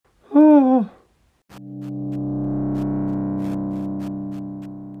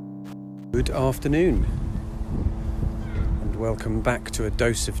Good afternoon and welcome back to A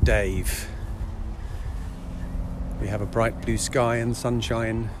Dose of Dave. We have a bright blue sky and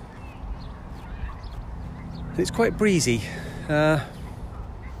sunshine. It's quite breezy.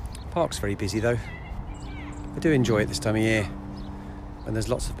 Park's very busy though. I do enjoy it this time of year when there's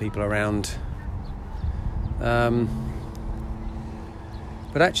lots of people around. But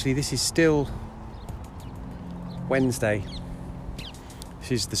actually this is still Wednesday.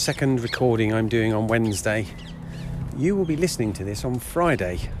 This is the second recording I'm doing on Wednesday. You will be listening to this on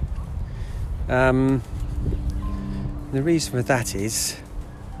Friday. The reason for that is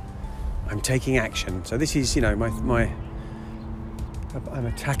I'm taking action. So this is, I'm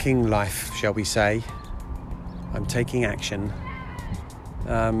attacking life, shall we say. I'm taking action.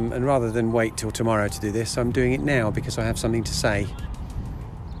 And rather than wait till tomorrow to do this, I'm doing it now because I have something to say.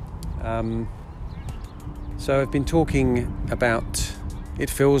 So I've been talking about it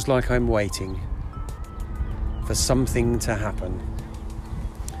feels like I'm waiting for something to happen.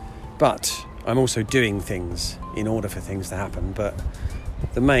 But I'm also doing things in order for things to happen. But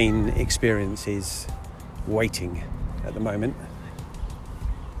the main experience is waiting at the moment.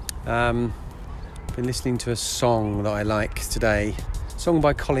 Been listening to a song that I like today. A song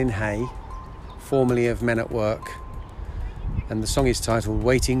by Colin Hay, formerly of Men at Work. And the song is titled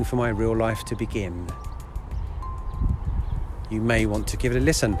Waiting for My Real Life to Begin. You may want to give it a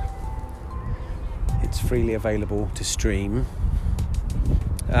listen. It's freely available to stream.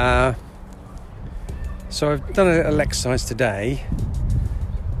 So I've done a little exercise today,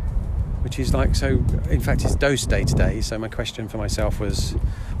 which is in fact it's dose day today. So my question for myself was,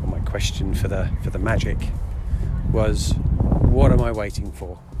 or my question for the magic was, what am I waiting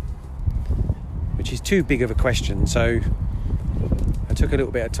for? Which is too big of a question. So I took a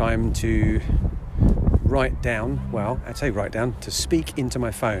little bit of time to to speak into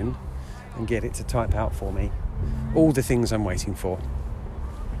my phone and get it to type out for me all the things I'm waiting for.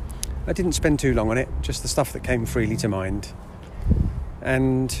 I didn't spend too long on it, just the stuff that came freely to mind.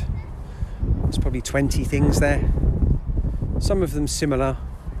 And there's probably 20 things there. Some of them similar,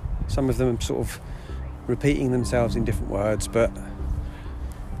 some of them sort of repeating themselves in different words, but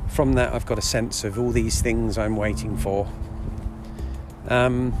from that I've got a sense of all these things I'm waiting for.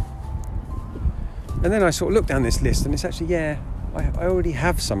 And then I sort of looked down this list and it's actually, I already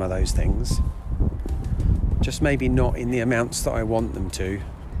have some of those things. Just maybe not in the amounts that I want them to.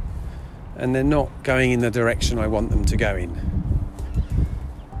 And they're not going in the direction I want them to go in.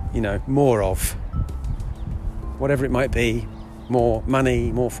 More of. Whatever it might be. More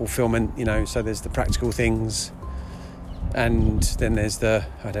money, more fulfillment, so there's the practical things. And then there's the,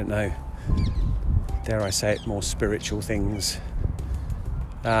 dare I say it, more spiritual things.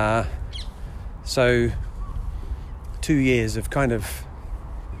 So 2 years of kind of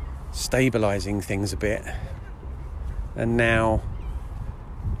stabilising things a bit, and now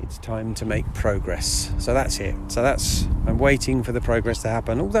it's time to make progress. So that's it. I'm waiting for the progress to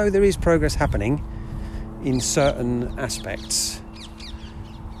happen, although there is progress happening in certain aspects,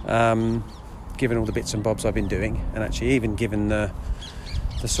 given all the bits and bobs I've been doing, and actually even given the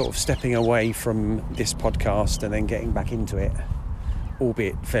sort of stepping away from this podcast and then getting back into it,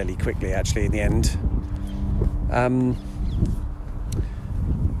 albeit fairly quickly actually in the end.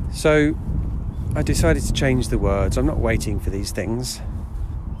 So I decided to change the words. I'm not waiting for these things.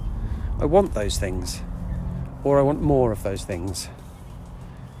 I want those things, or I want more of those things.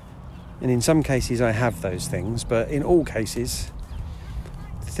 And in some cases I have those things, but in all cases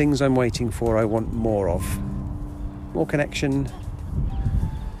the things I'm waiting for I want more of. More connection,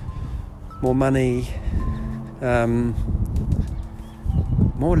 more money,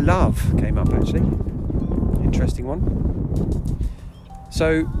 more love came up actually. Interesting one.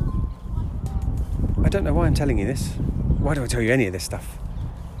 So, I don't know why I'm telling you this. Why do I tell you any of this stuff?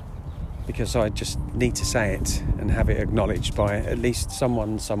 Because I just need to say it and have it acknowledged by at least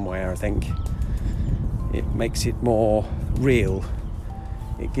someone somewhere, I think. It makes it more real.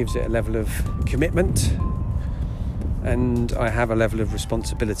 It gives it a level of commitment. And I have a level of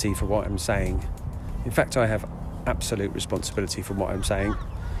responsibility for what I'm saying. In fact, I have absolute responsibility for what I'm saying.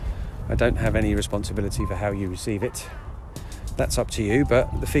 I don't have any responsibility for how you receive it. That's up to you,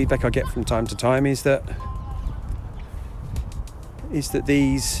 but the feedback I get from time to time is that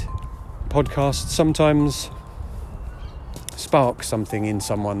these podcasts sometimes spark something in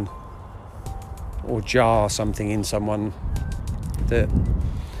someone or jar something in someone that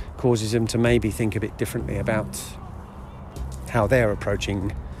causes them to maybe think a bit differently about how they're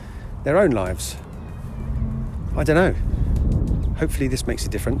approaching their own lives. I don't know. Hopefully this makes a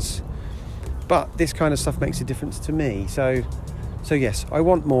difference. But this kind of stuff makes a difference to me. So So yes, I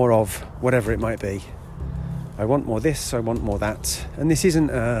want more of whatever it might be. I want more this, I want more that. And this isn't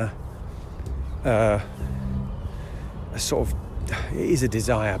a sort of, it is a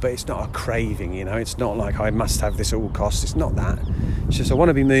desire, but it's not a craving, It's not like I must have this at all costs. It's not that. It's just I want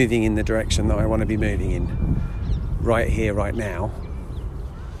to be moving in the direction that I want to be moving in right here, right now.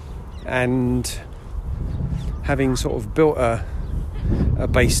 And having sort of built a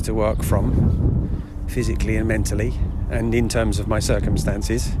base to work from, physically and mentally, and in terms of my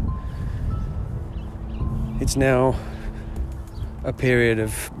circumstances, it's now a period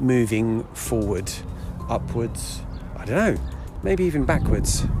of moving forward, upwards, I don't know, maybe even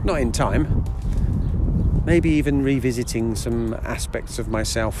backwards, not in time, maybe even revisiting some aspects of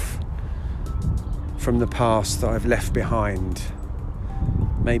myself from the past that I've left behind,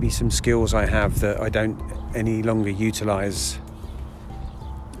 maybe some skills I have that I don't any longer utilise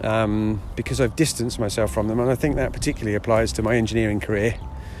because I've distanced myself from them. And I think that particularly applies to my engineering career.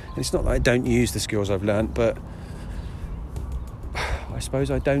 And it's not that I don't use the skills I've learnt, but I suppose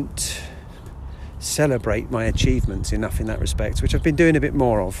I don't celebrate my achievements enough in that respect, which I've been doing a bit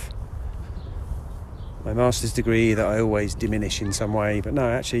more of. My master's degree that I always diminish in some way, but no,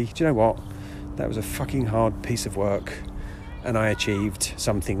 actually, do you know what? That was a fucking hard piece of work, and I achieved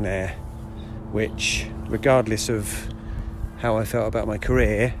something there, which, regardless of how I felt about my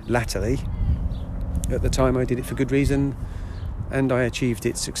career latterly, at the time I did it for good reason, and I achieved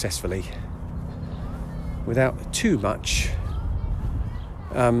it successfully without too much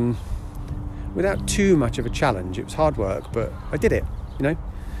of a challenge. It was hard work, but I did it. It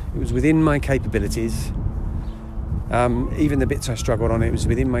was within my capabilities. Even the bits I struggled on, it was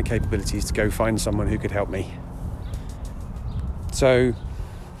within my capabilities to go find someone who could help me. So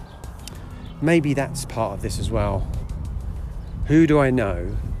maybe that's part of this as well. Who do I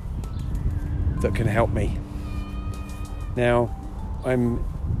know that can help me? Now, I'm,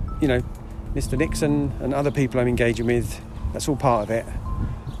 Mr. Nixon and other people I'm engaging with, that's all part of it.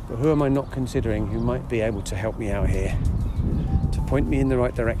 But who am I not considering who might be able to help me out here? To point me in the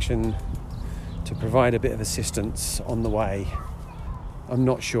right direction, to provide a bit of assistance on the way? I'm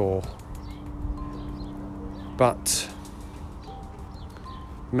not sure. But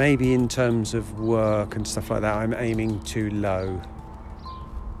maybe in terms of work and stuff like that, I'm aiming too low.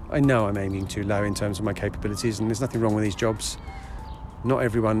 I know I'm aiming too low in terms of my capabilities, and there's nothing wrong with these jobs. Not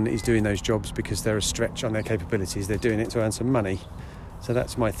everyone is doing those jobs because they're a stretch on their capabilities. They're doing it to earn some money. So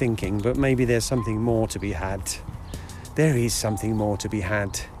that's my thinking, but maybe there's something more to be had. There is something more to be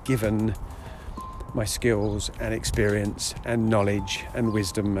had, given my skills and experience and knowledge and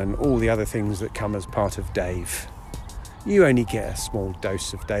wisdom and all the other things that come as part of Dave. You only get a small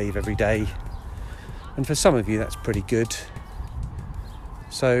dose of Dave every day, and for some of you that's pretty good.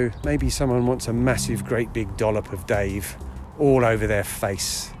 So maybe someone wants a massive, great big dollop of Dave all over their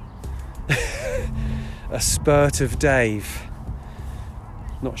face. A spurt of Dave.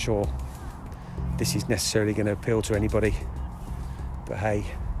 Not sure this is necessarily going to appeal to anybody, but hey,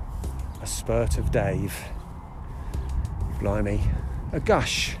 a spurt of Dave. Blimey. A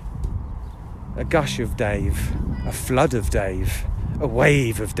gush of Dave, a flood of Dave, a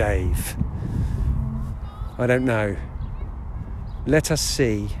wave of Dave. I don't know. Let us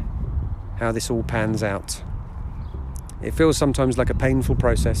see how this all pans out. It feels sometimes like a painful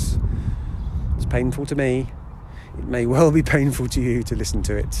process. It's painful to me. It may well be painful to you to listen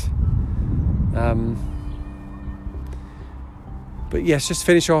to it. But yes, just to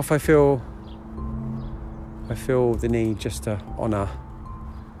finish off, I feel the need just to honour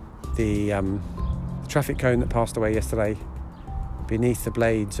the traffic cone that passed away yesterday beneath the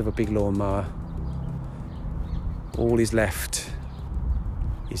blades of a big lawnmower. All is left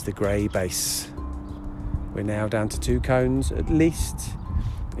is the grey base. We're now down to 2 cones, at least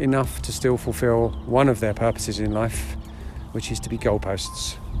enough to still fulfil one of their purposes in life, which is to be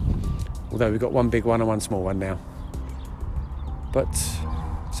goalposts. Although we've got one big one and one small one now. But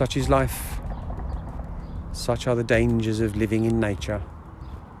such is life. Such are the dangers of living in nature.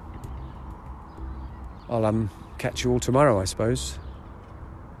 I'll catch you all tomorrow, I suppose.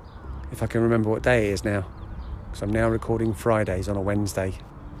 If I can remember what day it is now. Because I'm now recording Fridays on a Wednesday.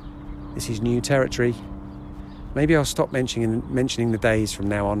 This is new territory. Maybe I'll stop mentioning the days from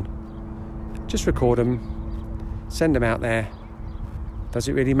now on. Just record them. Send them out there. Does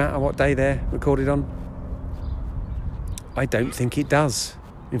it really matter what day they're recorded on? I don't think it does.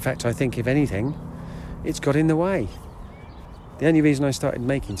 In fact, I think, if anything, it's got in the way. The only reason I started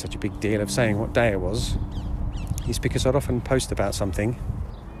making such a big deal of saying what day it was is because I'd often post about something.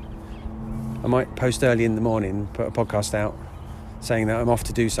 I might post early in the morning, put a podcast out saying that I'm off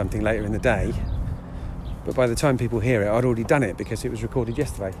to do something later in the day, But by the time people hear it, I'd already done it because it was recorded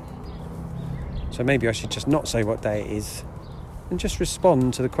yesterday. So maybe I should just not say what day it is and just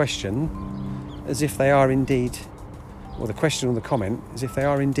respond to the question as if they are indeed, or the question or the comment, as if they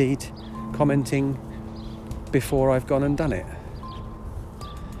are indeed commenting before I've gone and done it.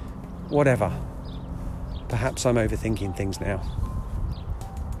 Whatever. Perhaps I'm overthinking things now.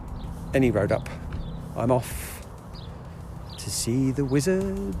 Any road up. I'm off to see the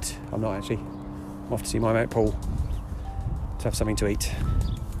wizard. I'm not actually. I'm off to see my mate Paul to have something to eat.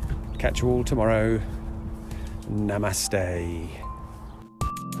 Catch you all tomorrow. Namaste.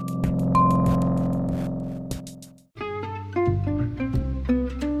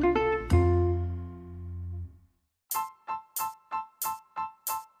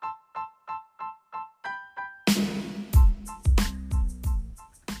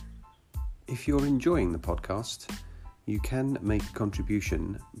 If you're enjoying the podcast, you can make a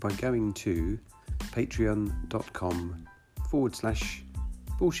contribution by going to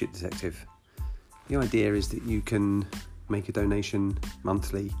patreon.com/bullshit detective. The idea is that you can make a donation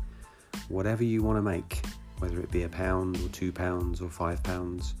monthly, whatever you want to make, whether it be £1 or £2 or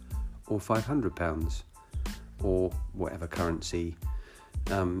 £5 or £500 or whatever currency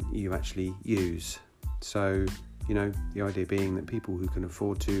you actually use. So, the idea being that people who can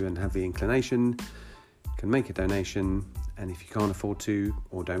afford to and have the inclination can make a donation, and if you can't afford to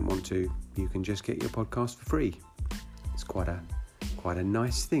or don't want to, you can just get your podcast for free. It's quite a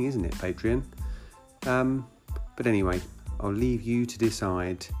nice thing, isn't it, Patreon? But anyway, I'll leave you to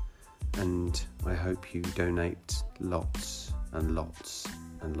decide, and I hope you donate lots and lots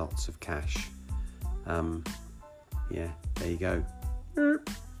and lots of cash. There you go.